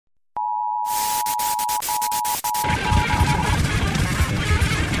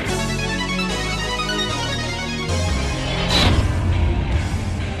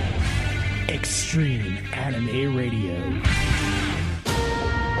Extreme Anime Radio.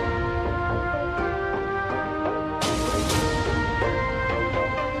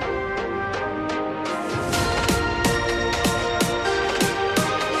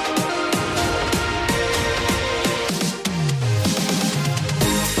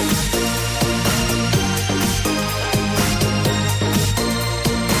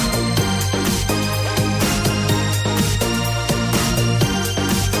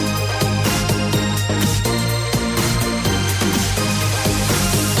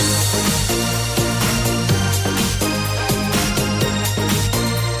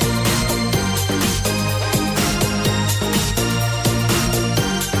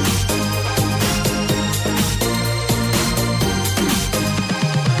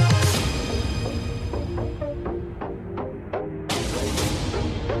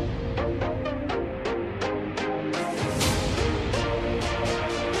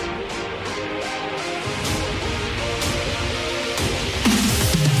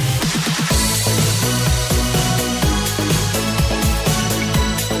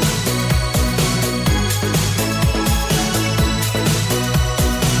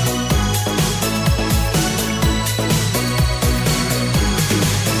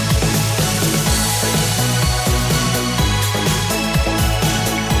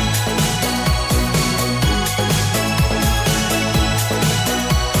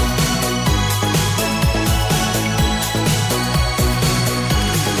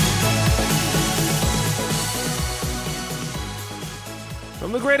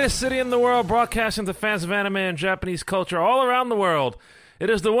 Greatest city in the world, broadcasting to fans of anime and Japanese culture all around the world. It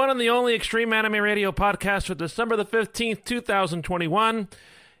is the one and the only Extreme Anime Radio podcast for December the 15th, 2021.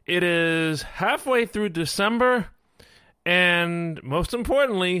 It is halfway through December, and most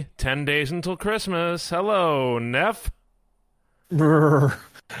importantly, 10 days until Christmas. Hello, Neff. Brr.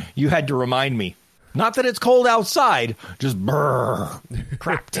 You had to remind me. Not that it's cold outside, just brr.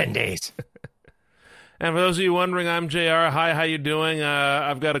 Crap, 10 days. And for those of you wondering, I'm JR. Hi, how you doing?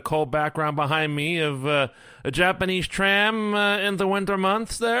 I've got a cold background behind me of a Japanese tram in the winter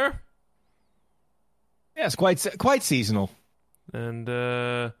months there. Yeah, it's quite seasonal. And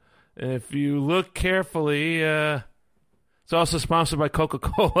if you look carefully, it's also sponsored by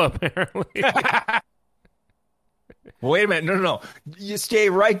Coca-Cola, apparently. Wait a minute. No. You stay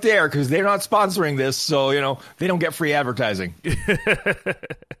right there because they're not sponsoring this, so, they don't get free advertising.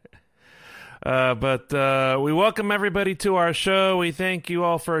 But we welcome everybody to our show. We thank you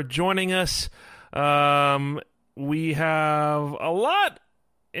all for joining us. We have a lot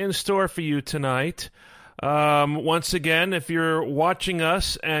in store for you tonight. Once again, if you're watching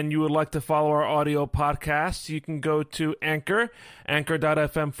us and you would like to follow our audio podcast, you can go to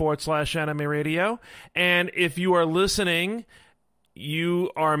anchor.fm/anime radio. And if you are listening, you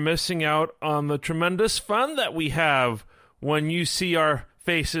are missing out on the tremendous fun that we have when you see our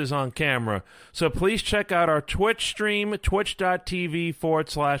faces on camera. So please check out our Twitch stream,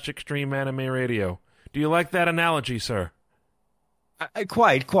 twitch.tv/Extreme Anime Radio. Do you like that analogy, sir?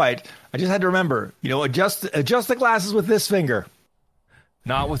 Quite. I just had to remember, adjust the glasses with this finger,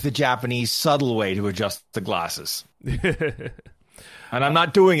 not with the Japanese subtle way to adjust the glasses. And I'm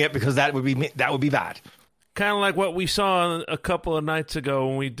not doing it because that would be bad. Kind of like what we saw a couple of nights ago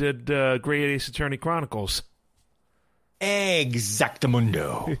when we did Great Ace Attorney Chronicles.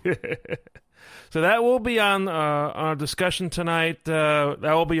 Exactamundo. So that will be on our discussion tonight. That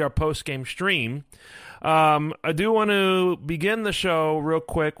will be our post-game stream. I do want to begin the show real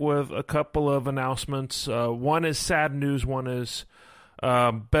quick with a couple of announcements. One is sad news, one is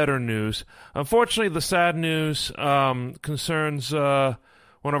better news. Unfortunately, the sad news concerns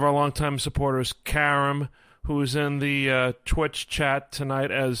one of our longtime supporters, Karam, who is in the Twitch chat tonight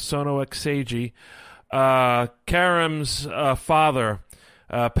as Sono Xeiji. Karam's father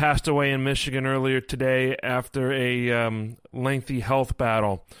passed away in Michigan earlier today after a lengthy health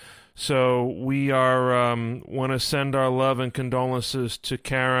battle. So we want to send our love and condolences to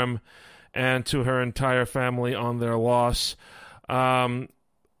Karam and to her entire family on their loss. Karam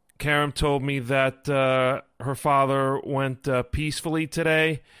told me that her father went peacefully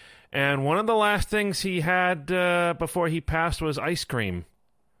today, and one of the last things he had before he passed was ice cream.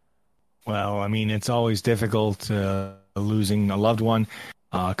 Well, it's always difficult losing a loved one.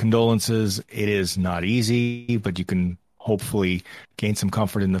 Condolences. It is not easy, but you can hopefully gain some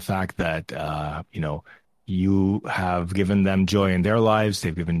comfort in the fact that, you have given them joy in their lives.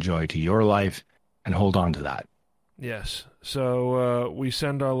 They've given joy to your life, and hold on to that. Yes. So we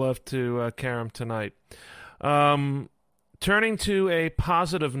send our love to Karam tonight. Turning to a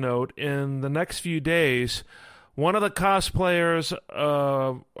positive note, in the next few days, one of the cosplayers,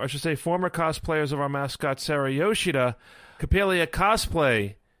 I should say former cosplayers of our mascot, Sarah Yoshida, Copelia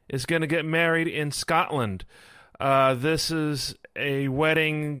Cosplay, is going to get married in Scotland. This is a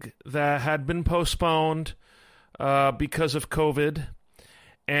wedding that had been postponed because of COVID,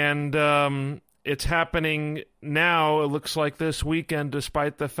 and it's happening now, it looks like this weekend,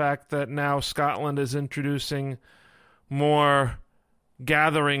 despite the fact that now Scotland is introducing more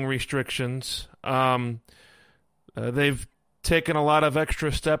gathering restrictions. They've taken a lot of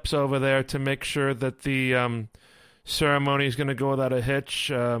extra steps over there to make sure that the ceremony is going to go without a hitch.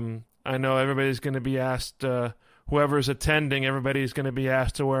 I know everybody's going to be asked, whoever's attending, everybody's going to be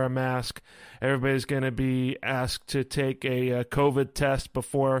asked to wear a mask. Everybody's going to be asked to take a COVID test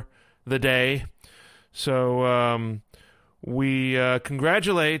before the day. So we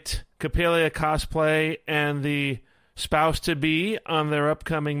congratulate Copelia Cosplay and the spouse-to-be on their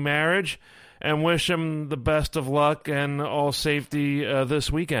upcoming marriage and wish them the best of luck and all safety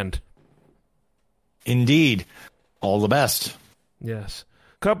this weekend. Indeed. All the best. Yes.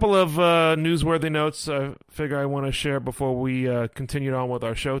 Couple of newsworthy notes I figure I want to share before we continue on with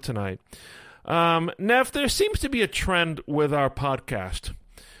our show tonight. Neff, there seems to be a trend with our podcast,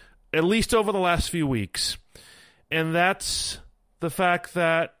 at least over the last few weeks, and that's the fact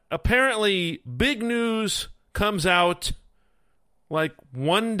that apparently big news comes out like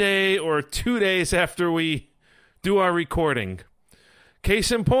 1 day or 2 days after we do our recording.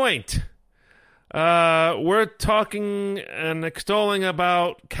 Case in point, we're talking and extolling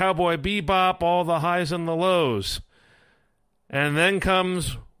about Cowboy Bebop, all the highs and the lows. And then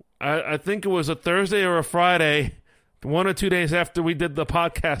comes, I think it was a Thursday or a Friday, 1 or 2 days after we did the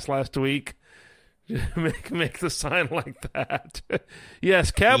podcast last week, make the sign like that.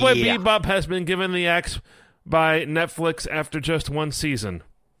 Yes, Cowboy Bebop has been given the axe by Netflix after just one season.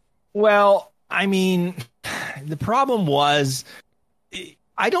 Well, I mean, the problem was,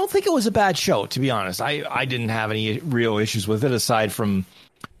 I don't think it was a bad show, to be honest. I didn't have any real issues with it, aside from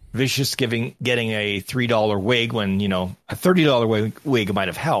Vicious getting a $3 wig when, a $30 wig might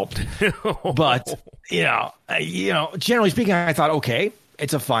have helped. But, generally speaking, I thought, okay,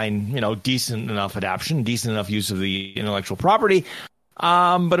 it's a fine, decent enough adaptation, decent enough use of the intellectual property.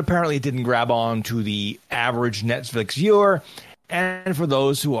 But apparently it didn't grab on to the average Netflix viewer. And for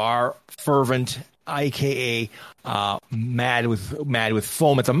those who are fervent, aka mad with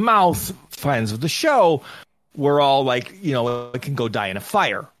foam at the mouth fans of the show, we're all like, it can go die in a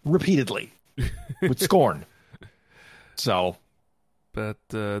fire repeatedly with scorn. So, but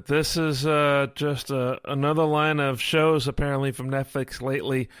this is just another line of shows apparently from Netflix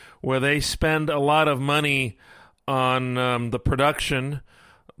lately where they spend a lot of money on the production.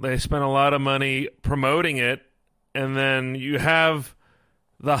 They spend a lot of money promoting it, and then you have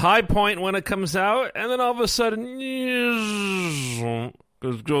the high point when it comes out, and then all of a sudden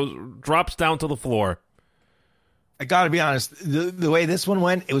drops down to the floor. I gotta be honest, the way this one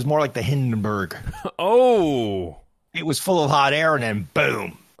went, it was more like the Hindenburg. Oh. It was full of hot air, and then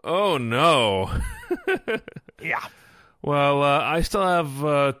boom. Oh, no. Yeah. Well, I still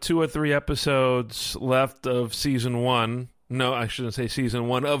have 2 or 3 episodes left of season 1. No, I shouldn't say season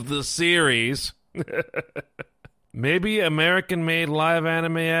 1 of the series. Maybe American-made live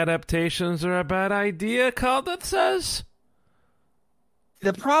anime adaptations are a bad idea, Caldeth says?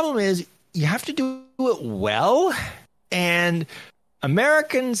 The problem is you have to do it well, and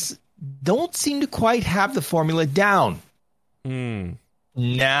Americans don't seem to quite have the formula down.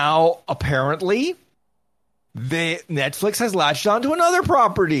 Now, apparently, Netflix has latched onto another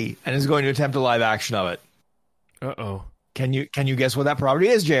property and is going to attempt a live action of it. Uh-oh. Can you guess what that property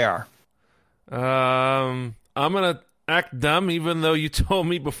is, JR? I'm going to act dumb even though you told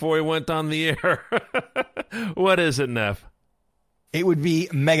me before we went on the air. What is it, Neff? It would be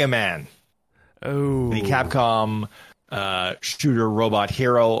Mega Man. Oh. The Capcom shooter robot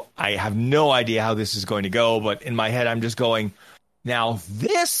hero. I have no idea how this is going to go, but in my head I'm just going, now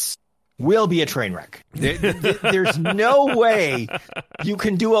this will be a train wreck. There's no way you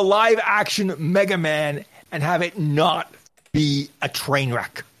can do a live action Mega Man and have it not be a train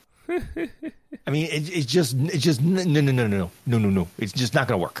wreck. I mean, it's just no. It's just not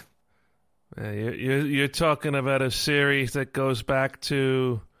going to work. You're talking about a series that goes back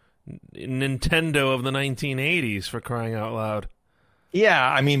to Nintendo of the 1980s, for crying out loud. Yeah,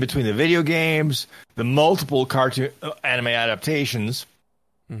 I mean, between the video games, the multiple cartoon anime adaptations,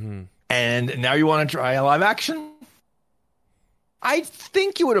 and now you want to try a live action? I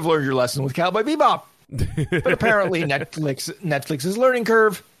think you would have learned your lesson with Cowboy Bebop. But apparently Netflix's learning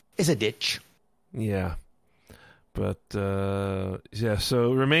curve is a ditch. Yeah. But, so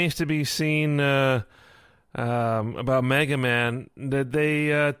it remains to be seen about Mega Man. Did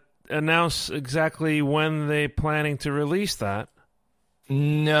they announce exactly when they planning to release that?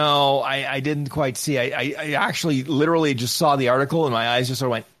 No, I didn't quite see. I actually literally just saw the article and my eyes just sort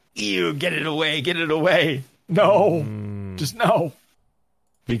of went, ew, get it away. No, just no.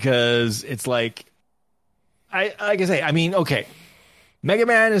 Because it's like I say, I mean, okay, Mega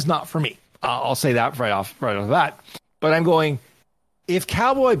Man is not for me. I'll say that right off the bat. But I'm going, if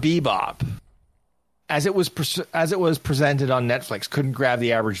Cowboy Bebop, as it was presented on Netflix, couldn't grab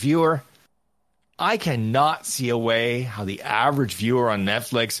the average viewer, I cannot see a way how the average viewer on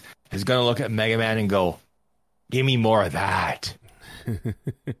Netflix is going to look at Mega Man and go, give me more of that.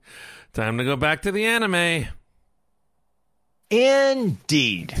 Time to go back to the anime.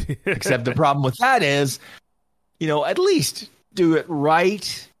 Indeed. Except the problem with that is, at least do it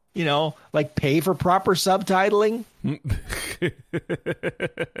right. Like pay for proper subtitling.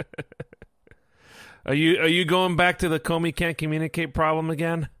 Are you going back to the Comey can't communicate problem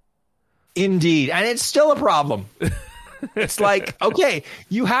again? Indeed. And it's still a problem. It's like, okay,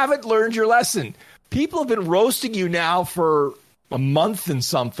 you haven't learned your lesson. People have been roasting you now for a month and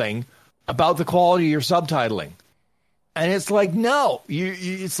something about the quality of your subtitling. And it's like, no,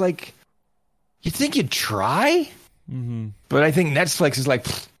 it's like, you think you'd try? Mm-hmm. But I think Netflix is like,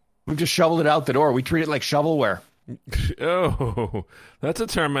 we've just shoveled it out the door. We treat it like shovelware. Oh, that's a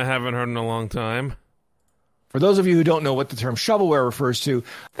term I haven't heard in a long time. For those of you who don't know what the term shovelware refers to,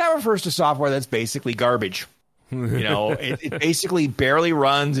 that refers to software that's basically garbage. It basically barely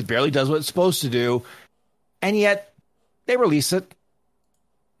runs. It barely does what it's supposed to do. And yet they release it.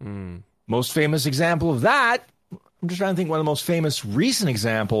 Most famous example of that, I'm just trying to think one of the most famous recent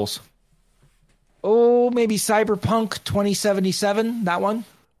examples. Oh, maybe Cyberpunk 2077, that one.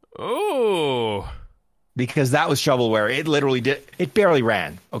 Oh. Because that was shovelware. It literally did. It barely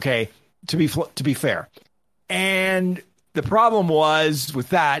ran, okay, to be fair. And the problem was with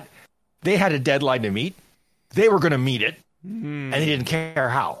that, they had a deadline to meet. They were going to meet it, and they didn't care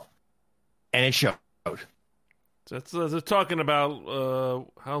how. And it showed. That's they're talking about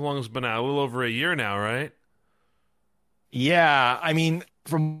how long it's been out? A little over a year now, right? Yeah, I mean,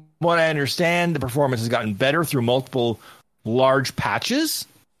 from what I understand, the performance has gotten better through multiple large patches.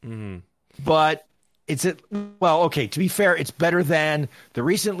 Mm-hmm. But to be fair, it's better than the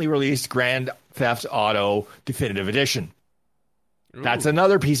recently released Grand Theft Auto Definitive Edition. Ooh. That's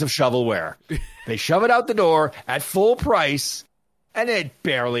another piece of shovelware. They shove it out the door at full price, and it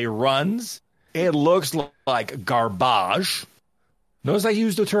barely runs. It looks like garbage. Notice I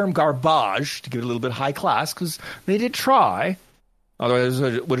used the term garbage to give it a little bit high class, because they did try. Otherwise,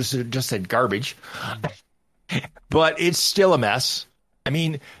 it would have just said garbage. But it's still a mess. I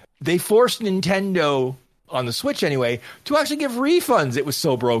mean, they forced Nintendo, on the Switch anyway, to actually give refunds. It was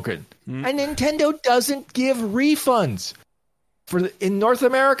so broken. And Nintendo doesn't give refunds. In North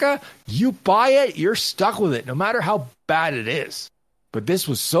America, you buy it, you're stuck with it, no matter how bad it is. But this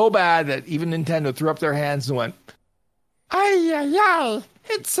was so bad that even Nintendo threw up their hands and went, ay,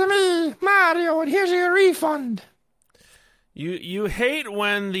 it's me, Mario, and here's your refund. You hate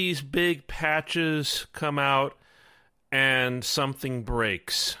when these big patches come out and something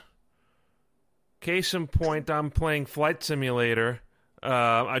breaks. Case in point, I'm playing Flight Simulator.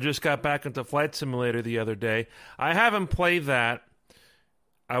 I just got back into Flight Simulator the other day. I haven't played that,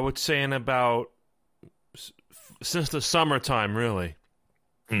 I would say, in about since the summertime, really.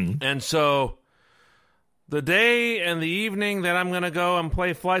 And so the day and the evening that I'm going to go and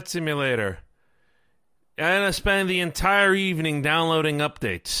play Flight Simulator, I'm going to spend the entire evening downloading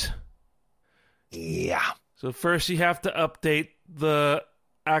updates. Yeah. So first you have to update the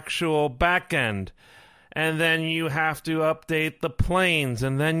actual back end, and then you have to update the planes,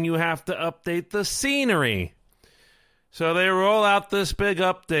 and then you have to update the scenery. So they roll out this big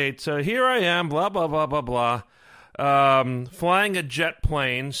update. So here I am, blah, blah, blah, blah, blah, flying a jet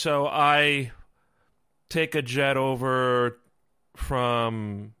plane. So I take a jet over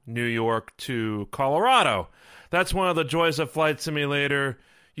from New York to Colorado. That's one of the joys of Flight Simulator.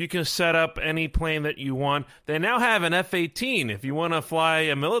 You can set up any plane that you want. They now have an F-18. If you want to fly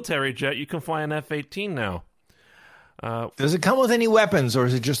a military jet, you can fly an F-18 now. Does it come with any weapons, or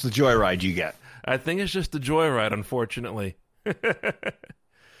is it just the joyride you get? I think it's just the joyride, unfortunately.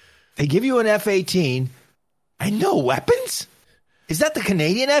 They give you an F-18 and no weapons? Is that the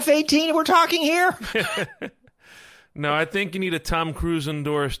Canadian F-18 we're talking here? No, I think you need a Tom Cruise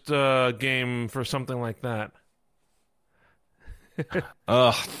endorsed game for something like that.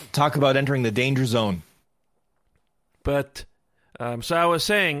 Talk about entering the danger zone. But so I was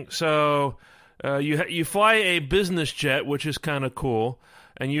saying, you fly a business jet, which is kind of cool,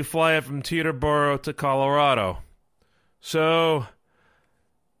 and you fly it from Teterboro to Colorado. So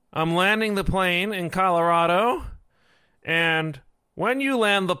I'm landing the plane in Colorado, and when you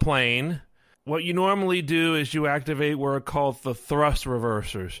land the plane, what you normally do is you activate what are called the thrust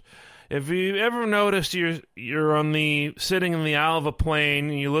reversers. If you ever notice you're sitting in the aisle of a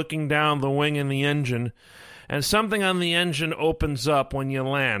plane and you're looking down the wing in the engine, and something on the engine opens up when you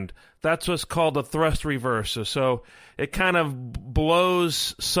land, that's what's called a thrust reverser. So it kind of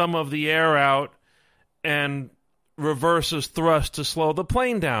blows some of the air out and reverses thrust to slow the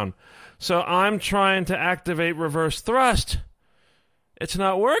plane down. So I'm trying to activate reverse thrust. It's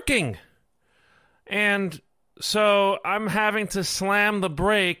not working. And so I'm having to slam the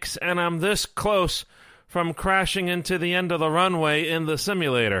brakes, and I'm this close from crashing into the end of the runway in the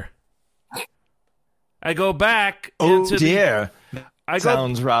simulator. I go back. Oh, dear.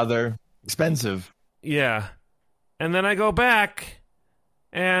 Sounds rather expensive. Yeah. And then I go back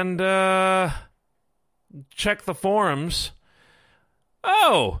and check the forums.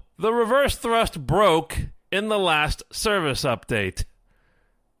 Oh, the reverse thrust broke in the last service update.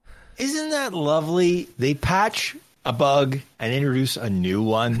 Isn't that lovely? They patch a bug and introduce a new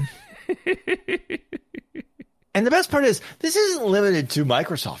one. And the best part is, this isn't limited to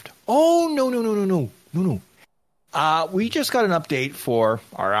Microsoft. Oh, no. We just got an update for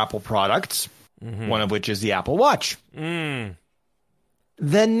our Apple products, one of which is the Apple Watch. The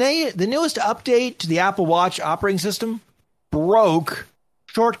newest update to the Apple Watch operating system broke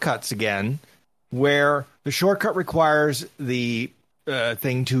shortcuts again, where the shortcut requires the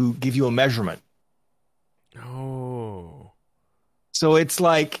thing to give you a measurement. Oh. So it's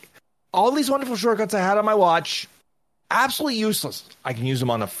like all these wonderful shortcuts I had on my watch, absolutely useless. I can use them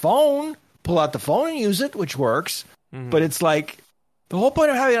on the phone, pull out the phone and use it, which works. But it's like the whole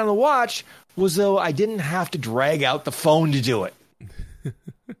point of having it on the watch was though I didn't have to drag out the phone to do it.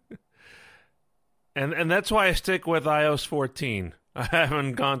 And that's why I stick with iOS 14. I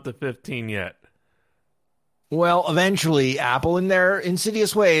haven't gone to 15 yet. Well, eventually, Apple, in their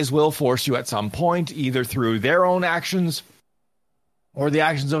insidious ways, will force you at some point, either through their own actions or the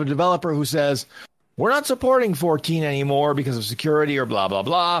actions of a developer who says, we're not supporting 14 anymore because of security or blah, blah,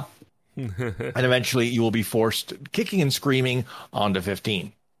 blah. And eventually, you will be forced, kicking and screaming, onto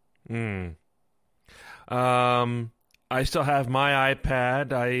 15. I still have my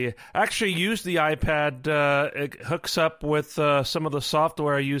iPad. I actually use the iPad. It hooks up with some of the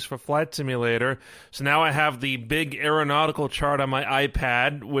software I use for Flight Simulator. So now I have the big aeronautical chart on my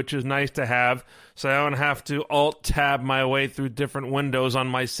iPad, which is nice to have. So I don't have to Alt-Tab my way through different windows on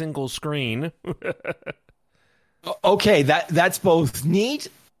my single screen. Okay, that's both neat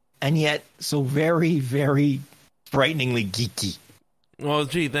and yet so very, very frighteningly geeky. Well,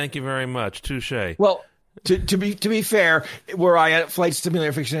 gee, thank you very much. Touche. Well, to be fair, were I at Flight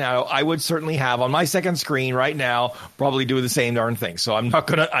Simulator Aficionado, I would certainly have on my second screen right now probably do the same darn thing. So I'm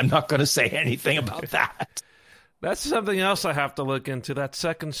not gonna say anything about that. That's something else I have to look into. That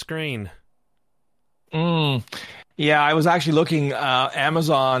second screen. Yeah, I was actually looking.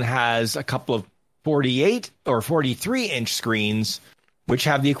 Amazon has a couple of 48 or 43-inch screens, which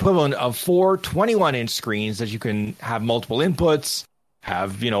have the equivalent of 4 21-inch screens that you can have multiple inputs,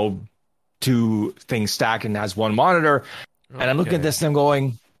 have, two things stacked and has one monitor. And I'm looking at this and I'm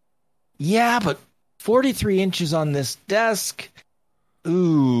going, yeah, but 43 inches on this desk,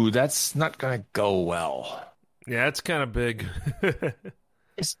 ooh, that's not going to go well. Yeah, it's kind of big.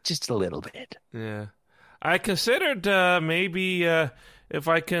 It's just a little bit. Yeah. I considered maybe if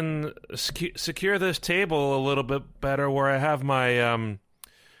I can secure this table a little bit better where I have my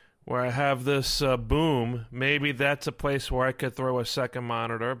where I have this boom, maybe that's a place where I could throw a second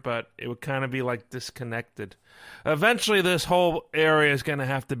monitor, but it would kind of be like disconnected. Eventually, this whole area is going to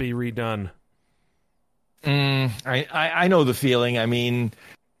have to be redone. I know the feeling. I mean,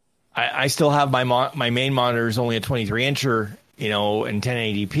 I still have my main monitor is only a 23-incher, in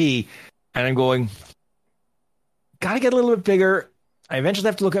 1080p, and I'm going, got to get a little bit bigger. I eventually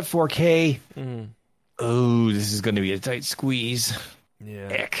have to look at 4K. Oh, this is going to be a tight squeeze. Yeah.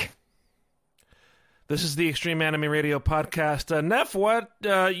 Ick. This is the Extreme Anime Radio podcast. Neff, what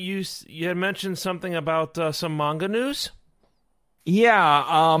you had mentioned something about some manga news?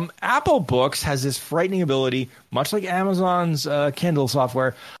 Yeah, Apple Books has this frightening ability, much like Amazon's Kindle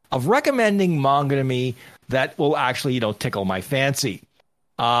software, of recommending manga to me that will actually, tickle my fancy.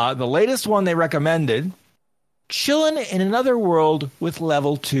 The latest one they recommended, Chillin' in Another World with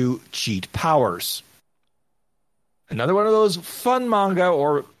Level 2 Cheat Powers. Another one of those fun manga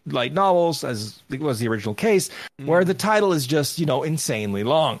or light novels, as was the original case, where the title is just, insanely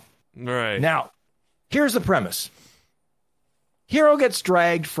long. Right. Now, here's the premise. Hero gets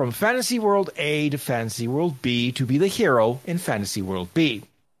dragged from Fantasy World A to Fantasy World B to be the hero in Fantasy World B.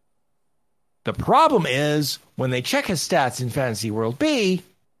 The problem is, when they check his stats in Fantasy World B,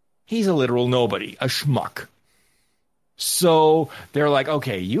 he's a literal nobody, a schmuck. So they're like,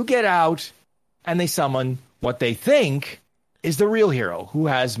 okay, you get out, and they summon what they think is the real hero, who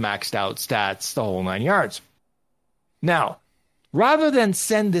has maxed out stats, the whole 9 yards. Now, rather than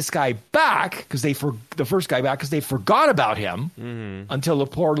send this guy back, the first guy back, because they forgot about him until the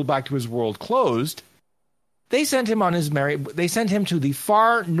portal back to his world closed, they sent him on his They sent him to the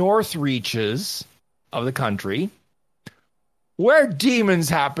far north reaches of the country, where demons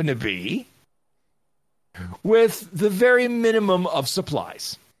happen to be, with the very minimum of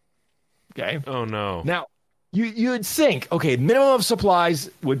supplies. Okay. Oh no. Now, you'd think, okay, minimum of supplies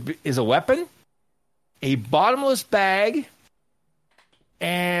is a weapon, a bottomless bag,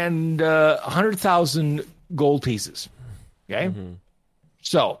 and 100,000 gold pieces. Okay?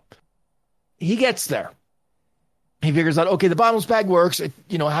 So, he gets there. He figures out, okay, the bottomless bag works. It,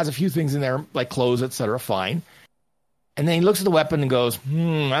 has a few things in there, like clothes, etc. Fine. And then he looks at the weapon and goes, I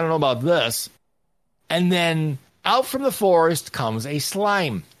don't know about this. And then out from the forest comes a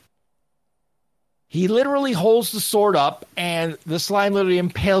slime. He literally holds the sword up, and the slime literally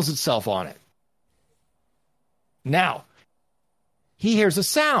impales itself on it. Now, he hears a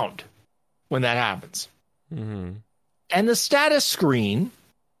sound when that happens. And the status screen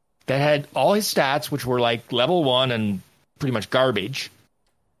that had all his stats, which were like level 1 and pretty much garbage,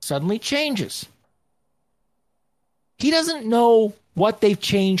 suddenly changes. He doesn't know what they've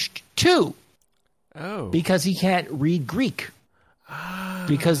changed to. Oh. Because he can't read Greek.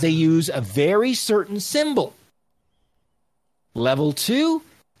 Because they use a very certain symbol. Level 2,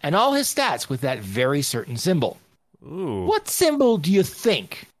 and all his stats with that very certain symbol. Ooh. What symbol do you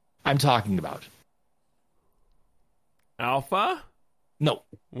think I'm talking about? Alpha? No.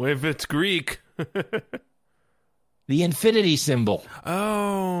 If it's Greek. The infinity symbol.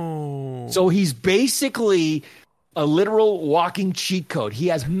 Oh. So he's basically a literal walking cheat code. He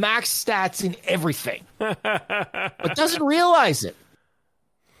has max stats in everything, but doesn't realize it.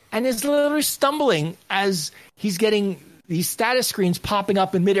 And is literally stumbling as he's getting these status screens popping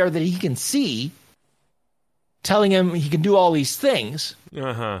up in midair that he can see, telling him he can do all these things,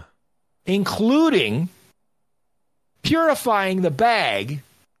 including purifying the bag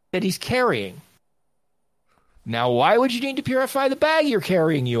that he's carrying. Now, why would you need to purify the bag you're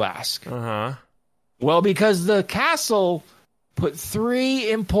carrying, you ask? Well, because the castle put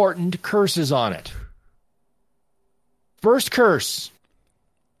 3 important curses on it. First curse,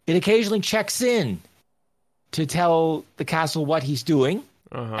 it occasionally checks in to tell the castle what he's doing,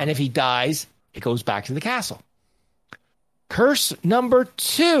 and if he dies, it goes back to the castle. Curse number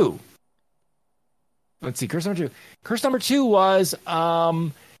 2. Let's see, curse number 2. Curse number 2 was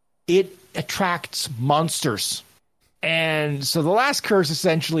it attracts monsters. And so the last curse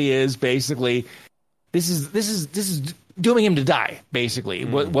essentially is basically this is dooming him to die, basically,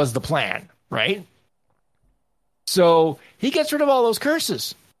 was the plan, right? So he gets rid of all those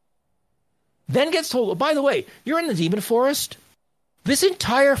curses. Then gets told, oh, by the way, you're in the demon forest. This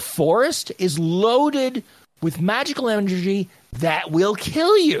entire forest is loaded with magical energy that will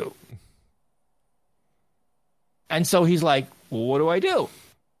kill you. And so he's like, well, what do I do?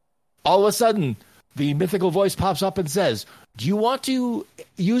 All of a sudden, the mythical voice pops up and says, do you want to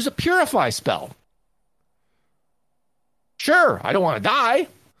use a purify spell? Sure, I don't want to die.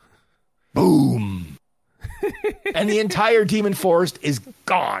 Boom. And the entire demon forest is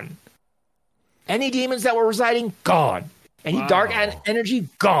gone. Any demons that were residing, gone. Any dark energy,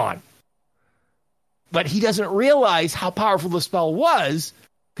 gone. But he doesn't realize how powerful the spell was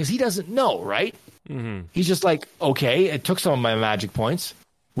because he doesn't know, right? He's just like, okay, it took some of my magic points,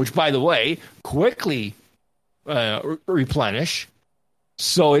 which, by the way, quickly replenish.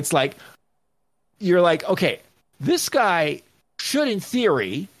 So it's like, you're like, okay, this guy should, in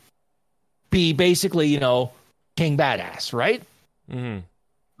theory, be basically, King Badass, right?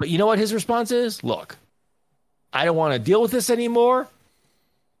 But you know what his response is? Look, I don't want to deal with this anymore.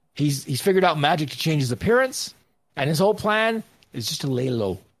 He's figured out magic to change his appearance, and his whole plan is just to lay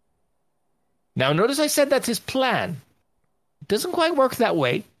low. Now, notice I said that's his plan. It doesn't quite work that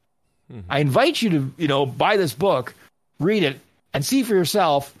way. I invite you to, buy this book, read it, and see for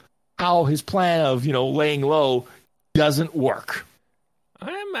yourself how his plan of, laying low doesn't work.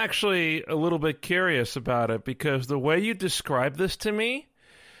 I'm actually a little bit curious about it because the way you describe this to me,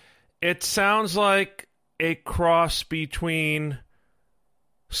 it sounds like a cross between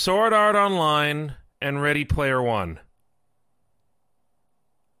Sword Art Online and Ready Player One.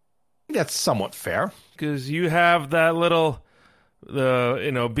 That's somewhat fair. Because you have that little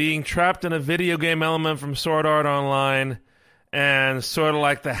being trapped in a video game element from Sword Art Online, and sort of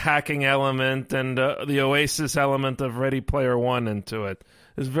like the hacking element and the Oasis element of Ready Player One into it.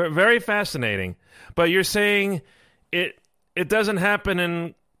 It's very, very fascinating. But you're saying it doesn't happen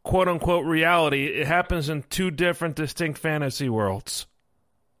in quote-unquote reality. It happens in two different distinct fantasy worlds.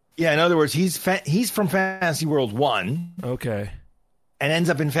 Yeah, in other words, he's from Fantasy World 1. Okay. And ends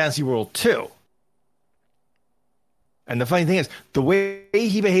up in Fantasy World 2. And the funny thing is, the way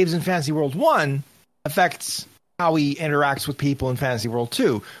he behaves in Fantasy World 1 affects how he interacts with people in Fantasy World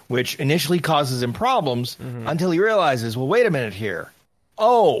 2, which initially causes him problems until he realizes, well, wait a minute here.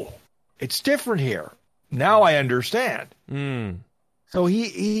 Oh, it's different here. Now I understand. So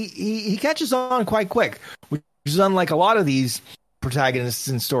he catches on quite quick, which is unlike a lot of these protagonists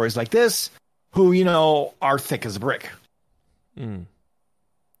in stories like this, who, are thick as a brick.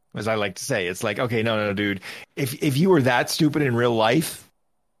 As I like to say, it's like, okay, no, dude. If you were that stupid in real life,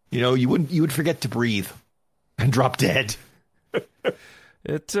 you would forget to breathe and drop dead.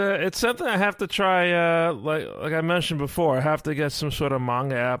 It's something I have to try. Like I mentioned before, I have to get some sort of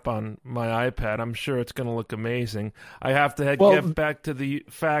manga app on my iPad. I'm sure it's going to look amazing. I have to get back to the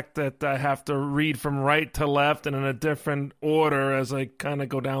fact that I have to read from right to left and in a different order as I kind of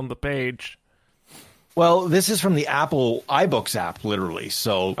go down the page. Well, this is from the Apple iBooks app, literally.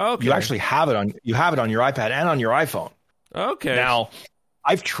 So you actually have it on your iPad and on your iPhone. Okay. Now,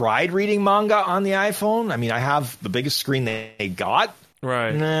 I've tried reading manga on the iPhone. I mean, I have the biggest screen they got.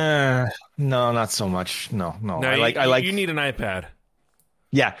 Right. Nah, no, not so much. No. You need an iPad.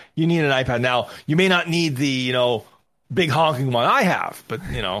 Yeah, you need an iPad. Now, you may not need the, big honking one I have, but, I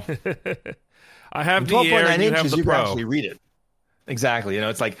have the Air and you have the you Pro. Can actually read it. Exactly.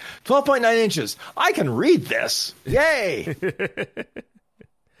 It's like 12.9 inches. I can read this. Yay.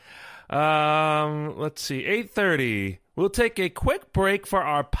 Let's see. 8:30. We'll take a quick break for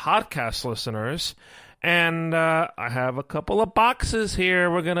our podcast listeners. And I have a couple of boxes here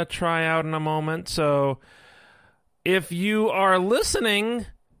we're going to try out in a moment. So if you are listening,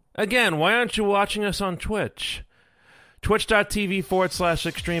 again, why aren't you watching us on Twitch?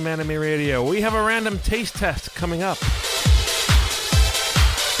 Twitch.tv/Extreme Anime Radio. We have a random taste test coming up.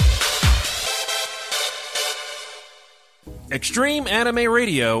 Extreme Anime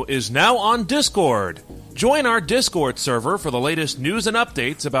Radio is now on Discord. Join our Discord server for the latest news and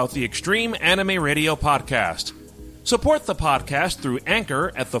updates about the Extreme Anime Radio podcast. Support the podcast through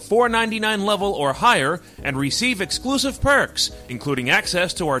Anchor at the $4.99 level or higher and receive exclusive perks, including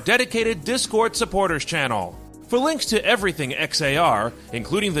access to our dedicated Discord supporters channel. For links to everything XAR,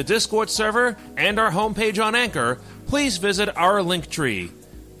 including the Discord server and our homepage on Anchor, please visit our Linktree,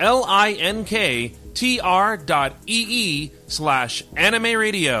 linktr.ee/anime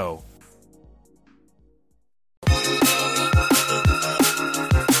radio.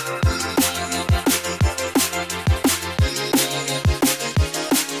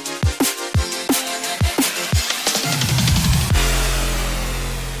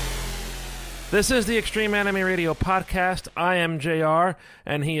 This is the Extreme Anime Radio podcast. I am JR,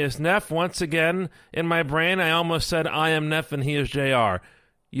 and he is Neff. Once again, in my brain, I almost said I am Neff, and he is JR.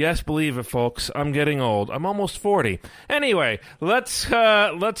 Yes, believe it, folks. I'm getting old. I'm almost 40. Anyway, let's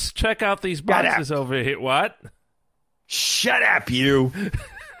check out these boxes over here. What? Shut up, you.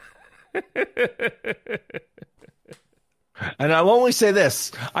 And I'll only say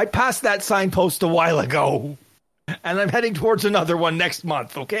this. I passed that signpost a while ago, and I'm heading towards another one next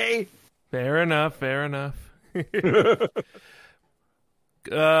month, okay? Fair enough. Little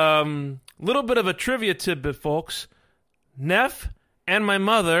bit of a trivia tidbit, folks. Neff and my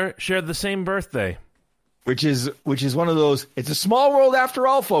mother shared the same birthday. Which is one of those, it's a small world after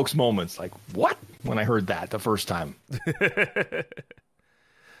all, folks, moments. Like, what? When I heard that the first time.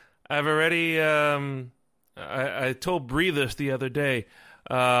 I've already, I told Bree this the other day.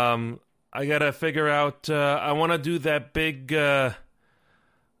 I got to figure out, I want to do that big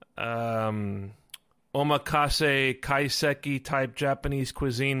omakase kaiseki type Japanese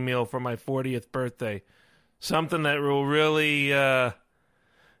cuisine meal for my 40th birthday. Something that will really, be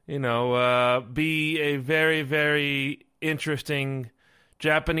a very, very interesting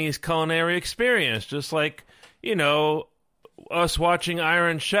Japanese culinary experience. Just like, us watching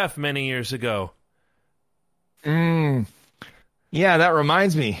Iron Chef many years ago. Yeah, that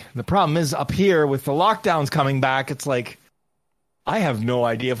reminds me. The problem is up here with the lockdowns coming back, it's like, I have no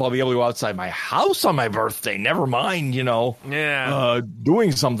idea if I'll be able to go outside my house on my birthday. Never mind,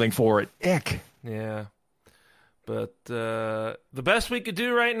 doing something for it. Ick. Yeah. But the best we could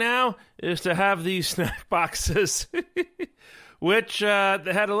do right now is to have these snack boxes. which they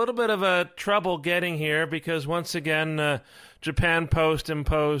had a little bit of a trouble getting here because once again, Japan Post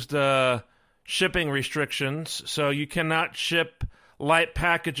imposed shipping restrictions, so you cannot ship light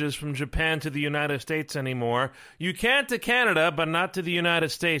packages from Japan to the United States anymore. You can to Canada, but not to the United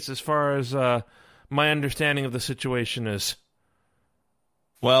States, as far as my understanding of the situation is.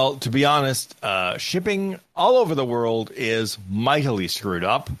 Well, to be honest, shipping all over the world is mightily screwed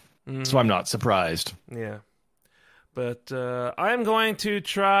up, so I'm not surprised. Yeah. But I'm going to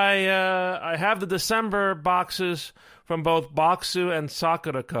try... I have the December boxes from both Boxu and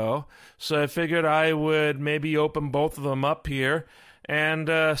Sakura Co., so I figured I would maybe open both of them up here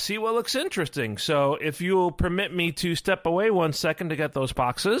and see what looks interesting. So if you'll permit me to step away 1 second to get those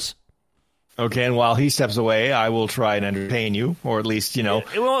boxes... Okay, and while he steps away, I will try and entertain you, or at least, it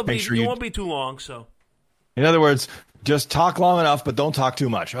won't be too long. So, in other words, just talk long enough, but don't talk too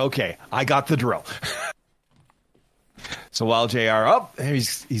much. Okay, I got the drill. So while JR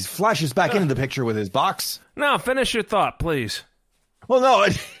he flashes back into the picture with his box. Now, finish your thought, please. Well, no,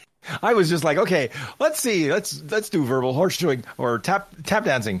 I was just like, okay, let's see, let's do verbal horseshoeing or tap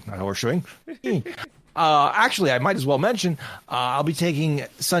dancing, not horseshoeing. Actually, I might as well mention I'll be taking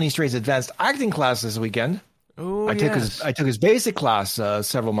Sonny Stray's advanced acting class this weekend. Oh, I took his basic class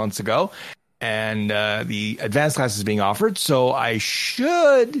several months ago, and the advanced class is being offered, so I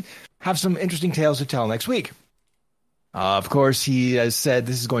should have some interesting tales to tell next week. Of course, he has said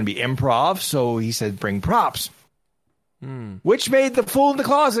this is going to be improv, so he said bring props, which made the fool in the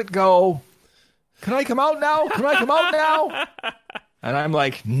closet go, "Can I come out now? Can I come out now?" And I'm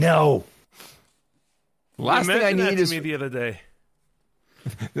like, "No." Last thing I need is me the other day.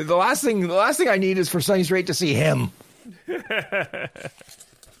 The last thing I need is for Sonny Strait to see him.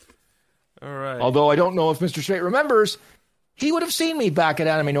 All right. Although I don't know if Mr. Strait remembers, he would have seen me back at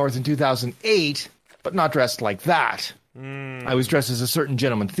Anime North in 2008, but not dressed like that. I was dressed as a certain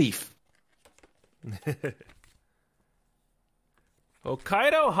gentleman thief.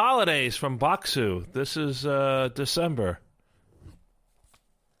 Hokkaido Holidays from Boxu. This is December.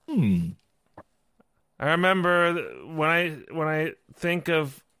 I remember when I think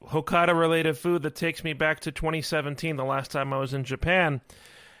of Hokkaido-related food, that takes me back to 2017, the last time I was in Japan,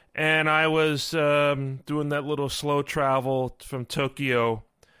 and I was doing that little slow travel from Tokyo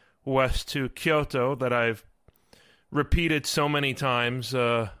west to Kyoto that I've repeated so many times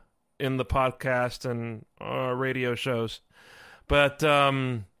in the podcast and radio shows. But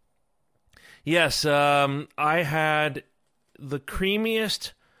yes, I had the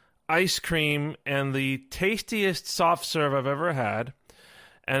creamiest ice cream and the tastiest soft serve I've ever had,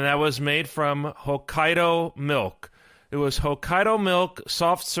 and that was made from Hokkaido milk. It was Hokkaido milk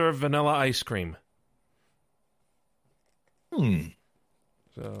soft serve vanilla ice cream.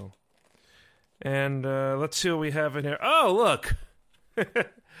 So, and let's see what we have in here. Oh, look.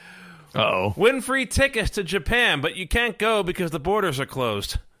 Uh-oh. Win free tickets to Japan, but you can't go because the borders are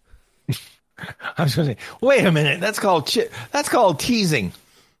closed. I was going to say, wait a minute, that's called teasing.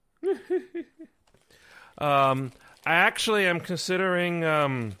 I actually am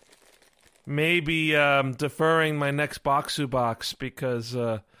considering maybe deferring my next Boxu box because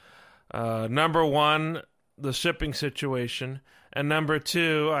number one, the shipping situation, and number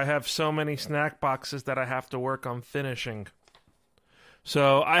two, I have so many snack boxes that I have to work on finishing.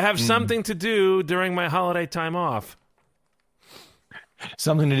 So I have something to do during my holiday time off.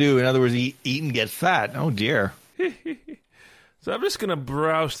 Something to do, in other words, eat and get fat. Oh dear. So I'm just going to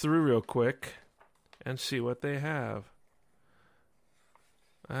browse through real quick and see what they have.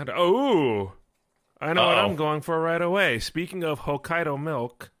 I know what I'm going for right away. Speaking of Hokkaido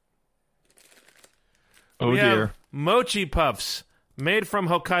milk. Oh, dear. Have mochi puffs made from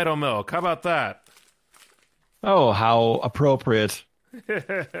Hokkaido milk. How about that? Oh, how appropriate.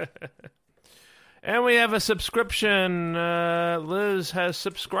 And we have a subscription. Liz has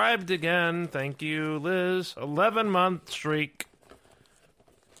subscribed again. Thank you, Liz. 11-month streak.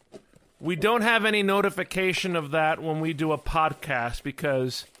 We don't have any notification of that when we do a podcast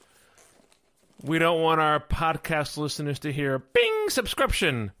because we don't want our podcast listeners to hear bing,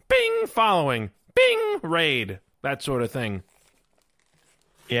 subscription, bing, following, bing, raid, that sort of thing.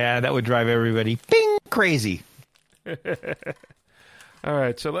 Yeah, that would drive everybody bing crazy. All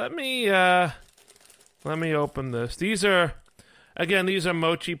right, so let me open this. These are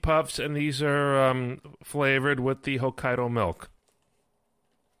mochi puffs, and these are flavored with the Hokkaido milk.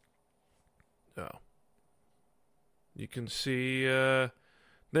 So you can see they're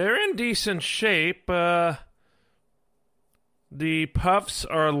in decent shape. The puffs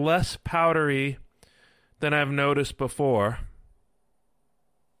are less powdery than I've noticed before.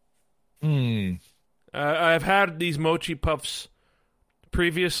 I've had these mochi puffs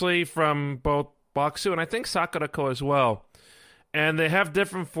previously from both Bokksu and I think Sakurako as well. And they have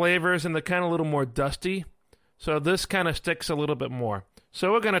different flavors and they're kind of a little more dusty. So this kind of sticks a little bit more.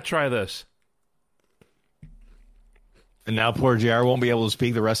 So we're going to try this. And now poor JR won't be able to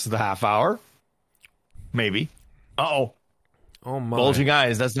speak the rest of the half hour. Maybe. Uh-oh. Oh, my. Bulging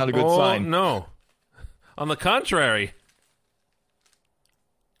eyes. That's not a good sign. No. On the contrary.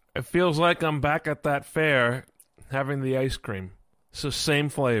 It feels like I'm back at that fair having the ice cream. It's the same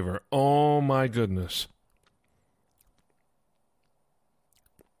flavor. Oh, my goodness.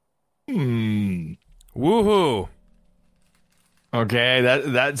 Woohoo. Okay,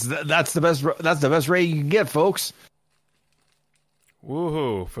 that's the best rate you can get, folks.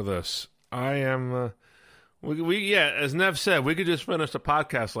 Woohoo for this. I am we as Nev said, we could just finish the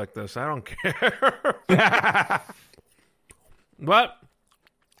podcast like this. I don't care. But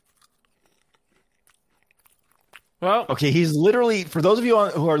well, okay, he's literally, for those of you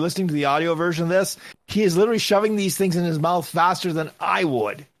who are listening to the audio version of this, he is literally shoving these things in his mouth faster than I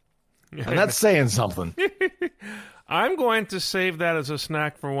would. And that's saying something. I'm going to save that as a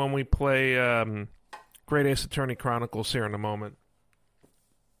snack for when we play Great Ace Attorney Chronicles here in a moment.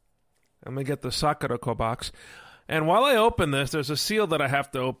 Let me get the Sakurako box. And while I open this, there's a seal that I have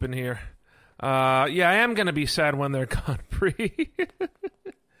to open here. I am going to be sad when they're gone free.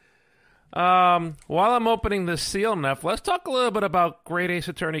 While I'm opening this seal, Neff, let's talk a little bit about Great Ace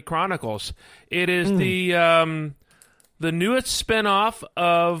Attorney Chronicles. It is the newest spin-off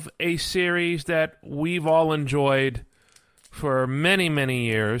of a series that we've all enjoyed for many, many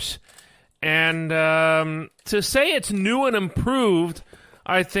years. And to say it's new and improved,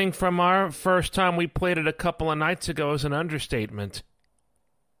 I think from our first time we played it a couple of nights ago is an understatement.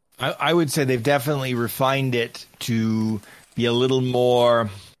 I would say they've definitely refined it to be a little more...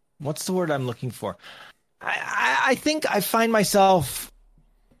 What's the word I'm looking for? I think I find myself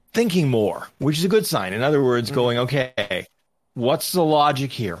thinking more, which is a good sign. In other words, going, okay, what's the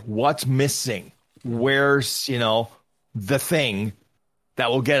logic here? What's missing? Where's, the thing that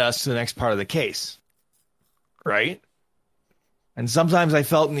will get us to the next part of the case? Right? And sometimes I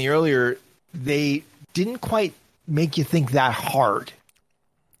felt in the earlier, they didn't quite make you think that hard.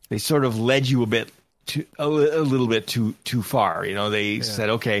 They sort of led you a little bit too far. They said,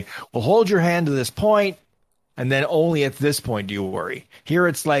 okay, well, hold your hand to this point, and then only at this point do you worry. Here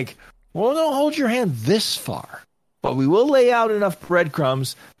it's like, well, don't hold your hand this far, but we will lay out enough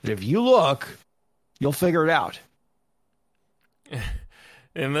breadcrumbs that if you look, you'll figure it out.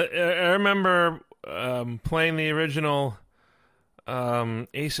 And I remember playing the original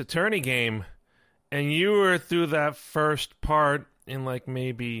Ace Attorney game, and you were through that first part in like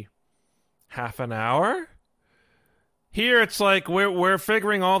maybe half an hour. Here it's like we're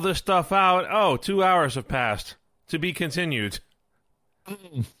figuring all this stuff out. Oh, 2 hours have passed. To be continued.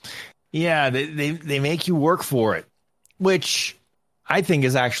 Yeah, they make you work for it, which I think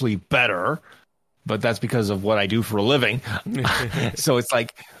is actually better, but that's because of what I do for a living. So it's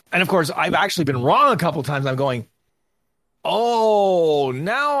like, and of course, I've actually been wrong a couple times. I'm going, oh,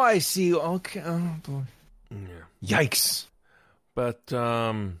 now I see. Okay. Oh, boy. Yeah. Yikes. But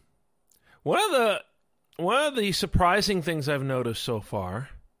one of the surprising things I've noticed so far,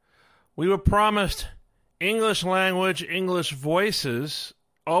 we were promised English language, English voices.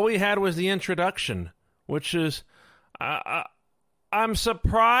 All we had was the introduction, which is, I'm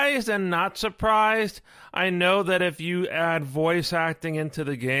surprised and not surprised. I know that if you add voice acting into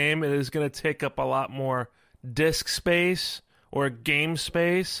the game, it is going to take up a lot more disk space or game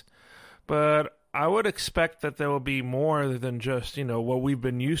space. But I would expect that there will be more than just, what we've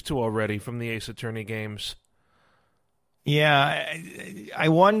been used to already from the Ace Attorney games. Yeah, I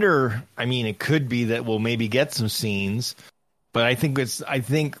wonder. I mean, it could be that we'll maybe get some scenes, but I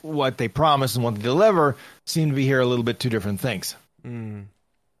think what they promise and what they deliver seem to be here a little bit two different things.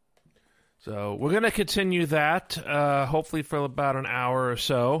 So we're going to continue that, hopefully for about an hour or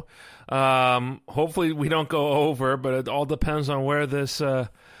so. Hopefully we don't go over, but it all depends on where this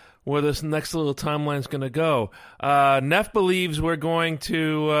next little timeline is going to go. Neff believes we're going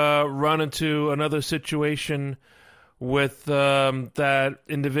to run into another situation with that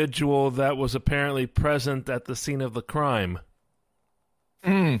individual that was apparently present at the scene of the crime.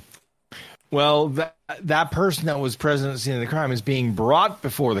 Well, that person that was present at the scene of the crime is being brought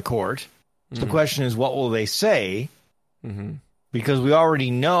before the court. So the question is, what will they say? Because we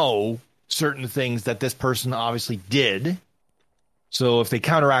already know certain things that this person obviously did. So if they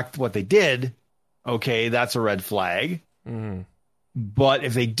counteract what they did, okay, that's a red flag. But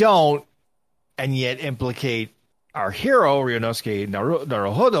if they don't, and yet implicate our hero, Ryunosuke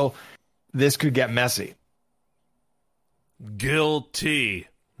Naruhodo, this could get messy. Guilty.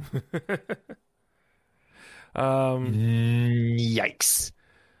 Yikes.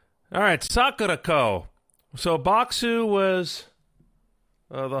 All right, Sakurako. So Boxu was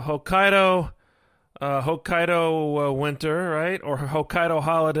the Hokkaido winter, right? Or Hokkaido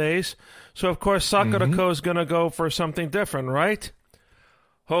holidays. So, of course, Sakurako is going to go for something different, right?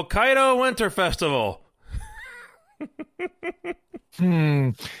 Hokkaido Winter Festival.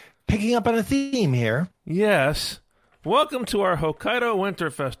 Picking up on a theme here. Yes. Welcome to our Hokkaido Winter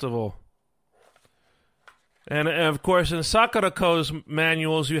Festival. And of course, in Sakurako's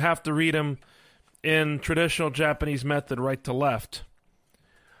manuals, you have to read them in traditional Japanese method, right to left.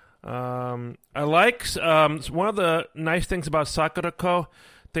 I like one of the nice things about Sakurako.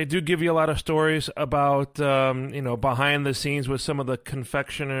 They do give you a lot of stories about behind the scenes with some of the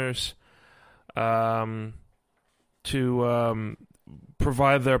confectioners to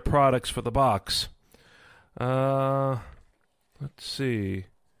provide their products for the box. Let's see.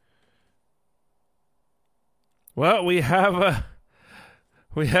 Well, we have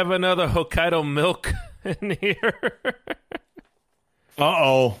another Hokkaido milk in here.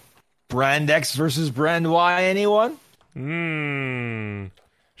 Uh-oh. Brand X versus Brand Y, anyone?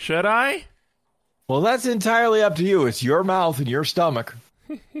 Should I? Well, that's entirely up to you. It's your mouth and your stomach.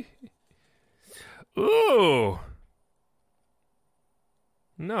 Ooh.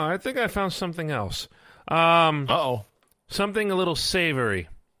 No, I think I found something else. Uh-oh. Something a little savory.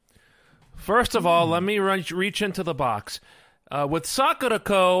 First of all, let me reach into the box. With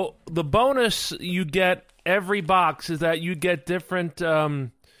Sakurako, the bonus you get every box is that you get different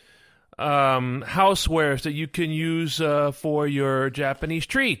housewares that you can use for your Japanese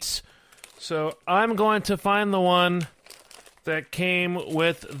treats. So I'm going to find the one that came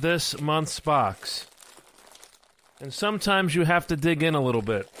with this month's box. And sometimes you have to dig in a little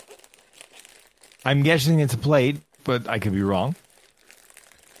bit. I'm guessing it's a plate, but I could be wrong.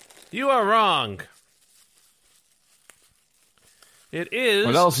 You are wrong. It is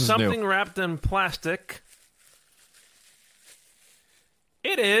what else is something new? Wrapped in plastic.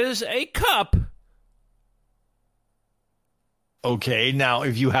 It is a cup. Okay, now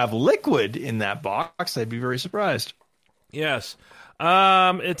if you have liquid in that box, I'd be very surprised. Yes.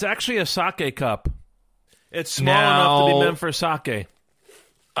 It's actually a sake cup. It's small enough to be meant for sake.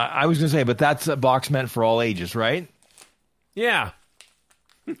 I was going to say, but that's a box meant for all ages, right? Yeah.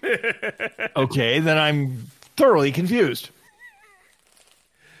 Okay, then I'm thoroughly confused.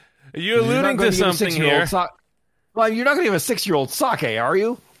 Are you alluding to something here? Well, you're not going to give a 6-year-old sake, are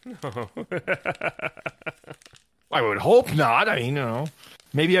you? No. I would hope not. I mean,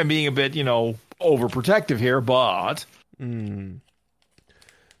 maybe I'm being a bit, overprotective here, but...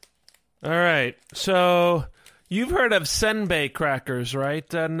 All right, so you've heard of senbei crackers,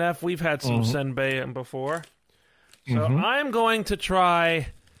 right, Neff? We've had some senbei before. So I'm going to try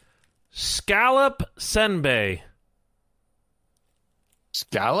scallop senbei.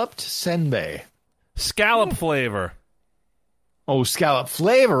 Scalloped senbei. Scallop flavor. Oh, scallop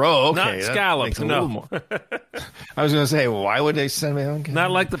flavor. Oh, okay. Not scalloped, no. I was going to say, why would they senbei? Not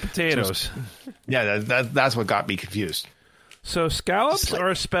like the potatoes. Yeah, that's what got me confused. So scallops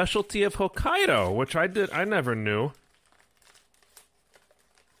are a specialty of Hokkaido, which I never knew.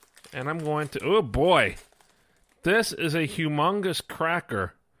 And I'm going to... Oh, boy. This is a humongous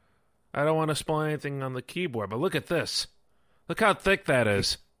cracker. I don't want to spoil anything on the keyboard, but look at this. Look how thick that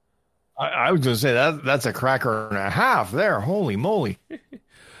is. I was going to say, that's a cracker and a half there. Holy moly.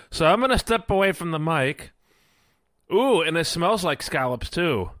 So I'm going to step away from the mic. Ooh, and it smells like scallops,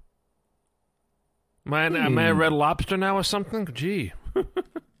 too. Am I a Red Lobster now or something? Gee. All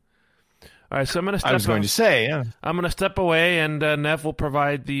right, so I'm going to step I was going to say, yeah. I'm going to step away, and Nev will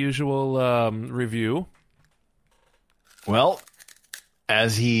provide the usual review. Well,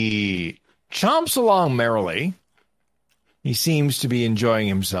 as he chomps along merrily, he seems to be enjoying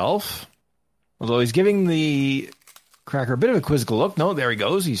himself. Although he's giving the cracker a bit of a quizzical look. No, there he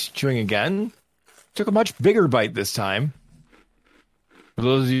goes. He's chewing again. Took a much bigger bite this time. For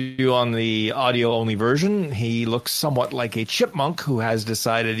those of you on the audio-only version, he looks somewhat like a chipmunk who has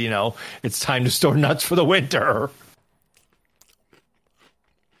decided, it's time to store nuts for the winter.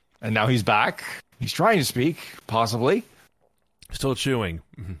 And now he's back. He's trying to speak, possibly. Still chewing.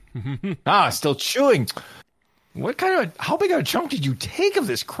 Still chewing. How big of a chunk did you take of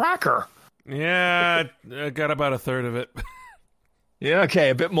this cracker? Yeah, I got about a third of it. Yeah,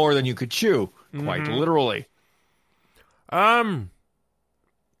 okay, a bit more than you could chew, quite literally.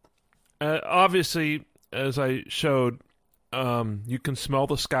 Obviously, as I showed, you can smell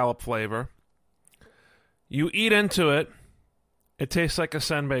the scallop flavor. You eat into it. It tastes like a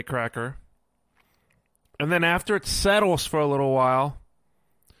senbei cracker. And then after it settles for a little while,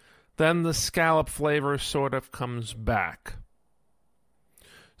 then the scallop flavor sort of comes back.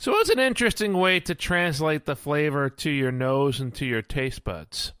 So it's an interesting way to translate the flavor to your nose and to your taste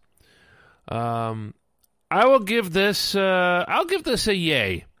buds. I will give this. I'll give this a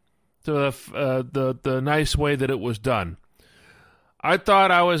yay to the nice way that it was done. I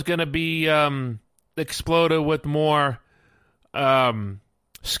thought I was going to be exploded with more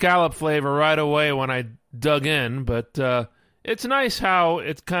scallop flavor right away when I dug in, but it's nice how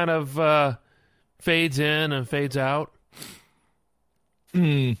it kind of fades in and fades out.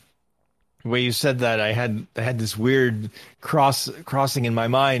 The way you said that, I had this weird crossing in my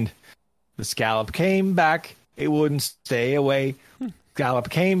mind. The scallop came back, it wouldn't stay away. Scallop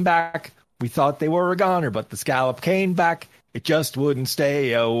came back, we thought they were a goner, but the scallop came back, it just wouldn't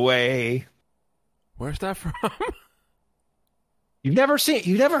stay away. Where's that from? You've never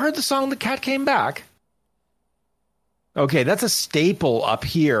heard the song "The Cat Came Back"? Okay, that's a staple up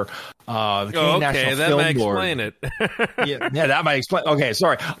here. The Canadian National that Film might Board. explain it. yeah, that might explain. Okay,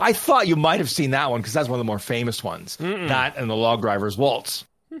 sorry. I thought you might have seen that one because that's one of the more famous ones. That and the Log Driver's Waltz.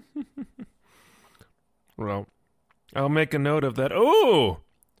 Well, I'll make a note of that. Oh,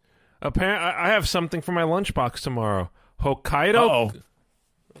 apparently I have something for my lunchbox tomorrow. Hokkaido. Uh-oh.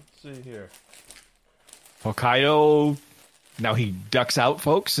 Let's see here. Hokkaido. Now he ducks out,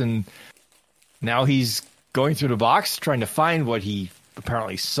 folks, and now he's going through the box trying to find what he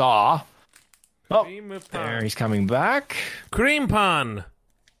apparently saw. Oh, there he's coming back. Cream pan.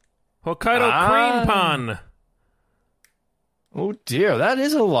 Hokkaido cream pan. Oh dear, that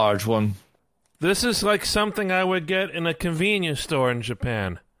is a large one. This is like something I would get in a convenience store in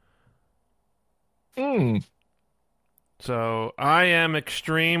Japan. So I am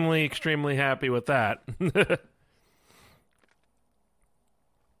extremely, extremely happy with that.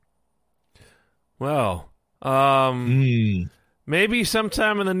 Well, maybe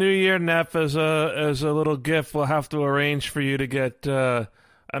sometime in the new year, Neff, as a little gift, we'll have to arrange for you to get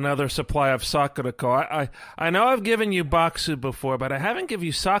another supply of Sakurako. I know I've given you Baksu before, but I haven't given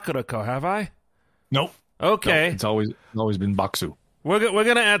you Sakurako, have I? Nope. Okay. Nope, it's always been Baksu. We're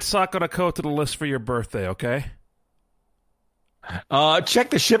gonna add Sakurako to the list for your birthday, okay? Check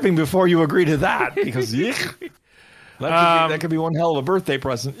the shipping before you agree to that, because that could be one hell of a birthday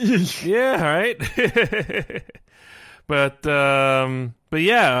present. Yeah, right. But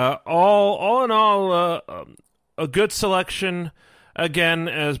yeah, all in all, a good selection. Again,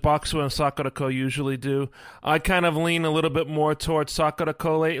 as Baksu and Sakurako usually do, I kind of lean a little bit more towards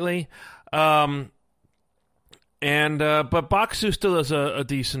Sakurako lately. But Baksu still does a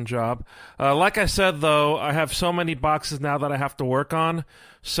decent job. Like I said, though, I have so many boxes now that I have to work on.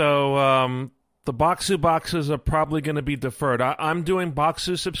 So the Baksu boxes are probably going to be deferred. I'm doing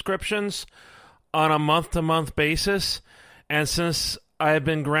Baksu subscriptions on a month-to-month basis. And since I have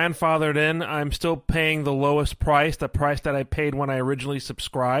been grandfathered in, I'm still paying the lowest price, the price that I paid when I originally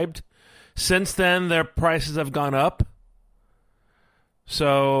subscribed. Since then, their prices have gone up.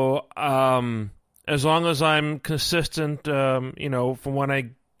 So as long as I'm consistent, from when I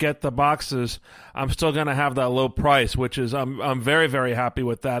get the boxes, I'm still going to have that low price, which is I'm very, very happy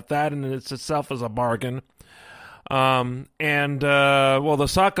with that. That in itself is a bargain. The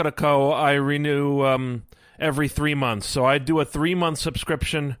Sakurako I renew every 3 months. So I do a 3-month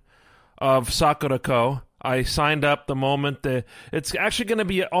subscription of Sakurako. I signed up the moment it's actually going to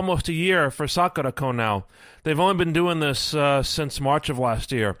be almost a year for Sakurako now. They've only been doing this since March of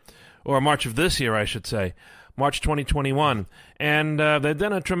last year, or March of this year, I should say, March 2021. And they've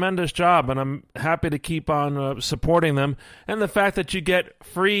done a tremendous job, and I'm happy to keep on supporting them. And the fact that you get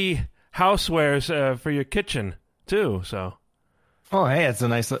free housewares for your kitchen too. So, oh hey, that's a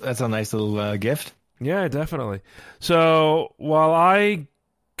nice little gift. Yeah, definitely. So while I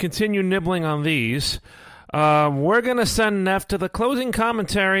continue nibbling on these, we're going to send Neff to the closing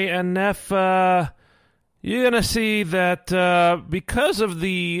commentary, and Neff, you're going to see that because of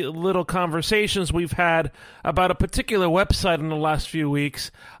the little conversations we've had about a particular website in the last few weeks,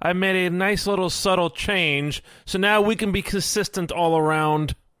 I made a nice little subtle change, so now we can be consistent all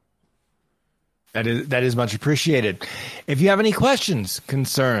around. That is much appreciated. If you have any questions,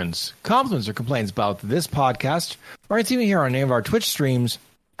 concerns, compliments, or complaints about this podcast, or anything you hear on any of our Twitch streams,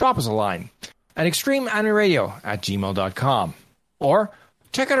 drop us a line at extremeanimeradio@gmail.com. Or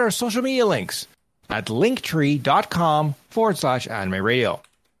check out our social media links at linktree.com/anime radio.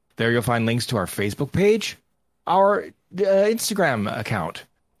 There you'll find links to our Facebook page, our Instagram account,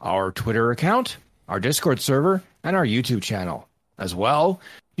 our Twitter account, our Discord server, and our YouTube channel. As well,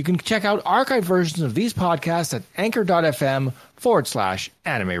 you can check out archived versions of these podcasts at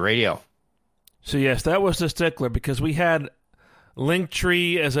anchor.fm/anime radio. So yes, that was the stickler because we had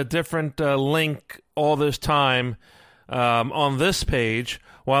Linktree as a different link all this time on this page,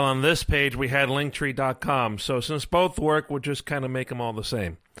 while on this page we had Linktree.com. So since both work, we'll just kind of make them all the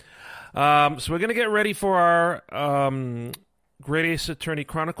same. So we're going to get ready for our Great Ace Attorney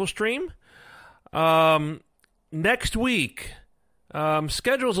Chronicle stream. Next week,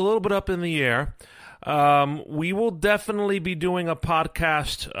 schedule's a little bit up in the air. We will definitely be doing a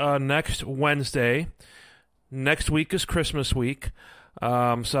podcast next Wednesday. Next week is Christmas week,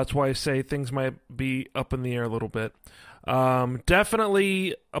 so that's why I say things might be up in the air a little bit.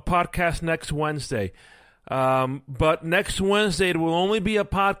 Definitely a podcast next Wednesday. But next Wednesday it will only be a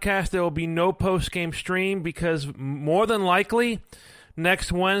podcast. There will be no post-game stream because more than likely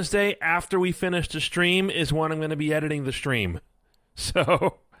next Wednesday after we finish the stream is when I'm going to be editing the stream.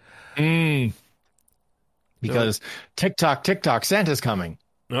 So... Because TikTok, Santa's coming.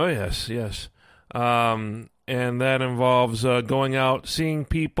 Oh, yes. And that involves going out, seeing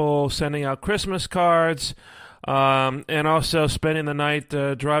people, sending out Christmas cards, and also spending the night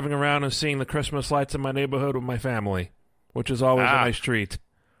driving around and seeing the Christmas lights in my neighborhood with my family, which is always a nice treat.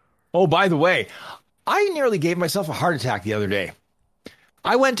 Oh, by the way, I nearly gave myself a heart attack the other day.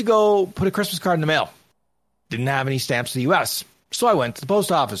 I went to go put a Christmas card in the mail. Didn't have any stamps to the U.S., so I went to the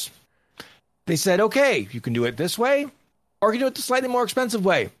post office. They said, okay, you can do it this way, or you can do it the slightly more expensive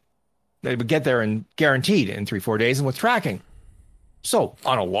way. They would get there and guaranteed in 3-4 days and with tracking. So,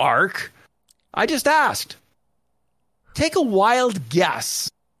 on a lark, I just asked, take a wild guess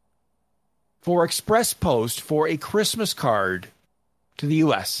for Express Post for a Christmas card to the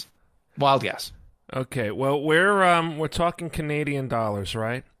U.S. Wild guess. Okay, well, we're talking Canadian dollars,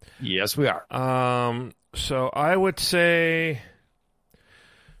 right? Yes, we are. So I would say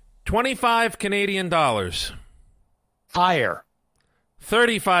 25 Canadian dollars. Higher.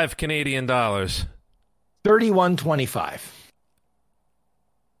 35 Canadian dollars. 31.25.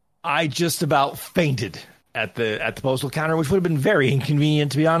 I just about fainted at the postal counter, which would have been very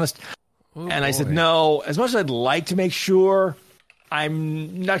inconvenient, to be honest. Oh, and I boy. said, no, as much as I'd like to make sure,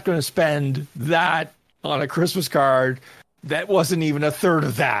 I'm not going to spend that on a Christmas card that wasn't even a third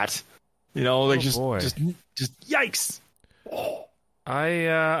of that. You know, like just yikes. Oh.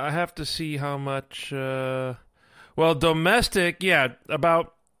 I have to see how much. Well, domestic, yeah,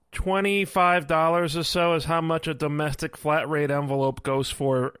 about $25 or so is how much a domestic flat rate envelope goes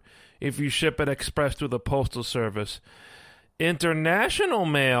for if you ship it express through the postal service. International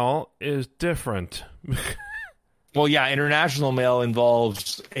mail is different. Well, yeah, international mail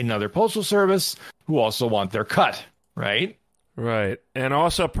involves another postal service who also want their cut, right? Right, and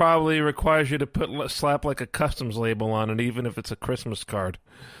also probably requires you to slap like a customs label on it, even if it's a Christmas card.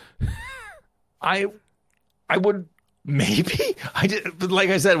 I would maybe. I did, but like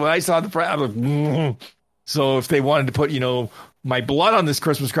I said, when I saw the price, I was like, so if they wanted to put, my blood on this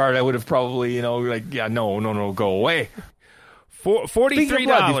Christmas card, I would have probably, like, yeah, no, go away.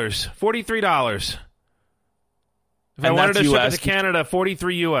 $43. $43. If I wanted to ship it to Canada,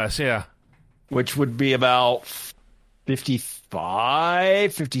 $43 US, yeah. Which would be about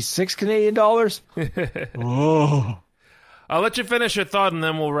 56 Canadian dollars. Oh. I'll let you finish your thought and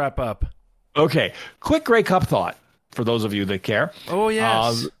then we'll wrap up. Okay. Quick Grey Cup thought for those of you that care. Oh,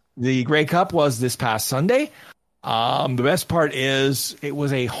 yes. The Grey Cup was this past Sunday. The best part is it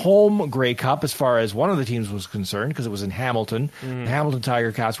was a home Grey Cup as far as one of the teams was concerned because it was in Hamilton. The Hamilton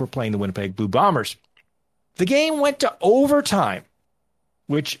Tiger Cats were playing the Winnipeg Blue Bombers. The game went to overtime,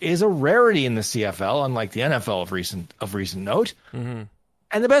 which is a rarity in the CFL, unlike the NFL of recent note. Mm-hmm.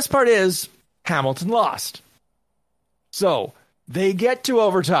 And the best part is Hamilton lost. So they get to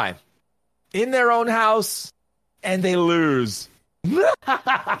overtime in their own house, and they lose.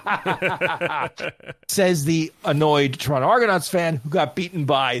 Says the annoyed Toronto Argonauts fan who got beaten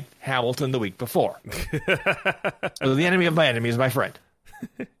by Hamilton the week before. So the enemy of my enemy is my friend.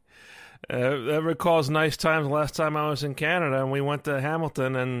 That recalls nice times last time I was in Canada, and we went to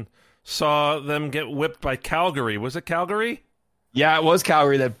Hamilton and saw them get whipped by Calgary. Was it Calgary? Yeah, it was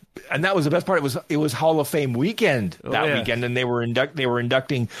Calgary. And that was the best part. It was Hall of Fame weekend weekend, and they were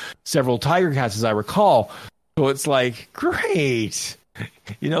inducting several Tiger Cats, as I recall. So it's like, great.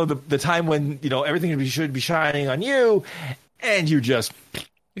 The time when, everything should be shining on you, and you just...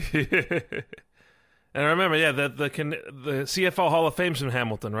 And remember, yeah, the CFL Hall of Fame's in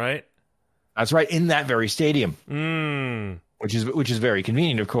Hamilton, right? That's right, in that very stadium. Which is very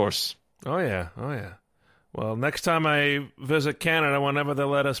convenient, of course. Oh, yeah. Well, next time I visit Canada, whenever they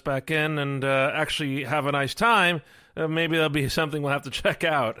let us back in and actually have a nice time, maybe there'll be something we'll have to check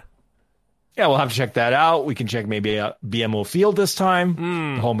out. Yeah, we'll have to check that out. We can check maybe BMO Field this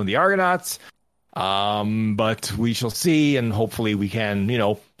time, the home of the Argonauts. But we shall see, and hopefully we can,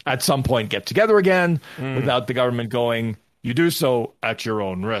 at some point get together again without the government going, you do so at your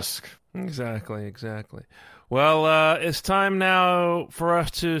own risk. Exactly. Well, it's time now for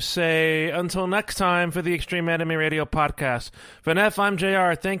us to say until next time for the Extreme Anime Radio podcast. For Neff, I'm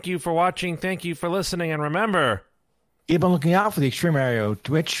JR. Thank you for watching. Thank you for listening. And remember, keep on looking out for the Extreme Radio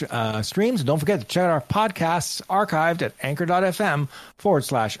Twitch streams. And don't forget to check out our podcasts archived at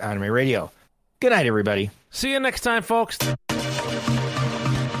anchor.fm/anime radio. Good night, everybody. See you next time, folks.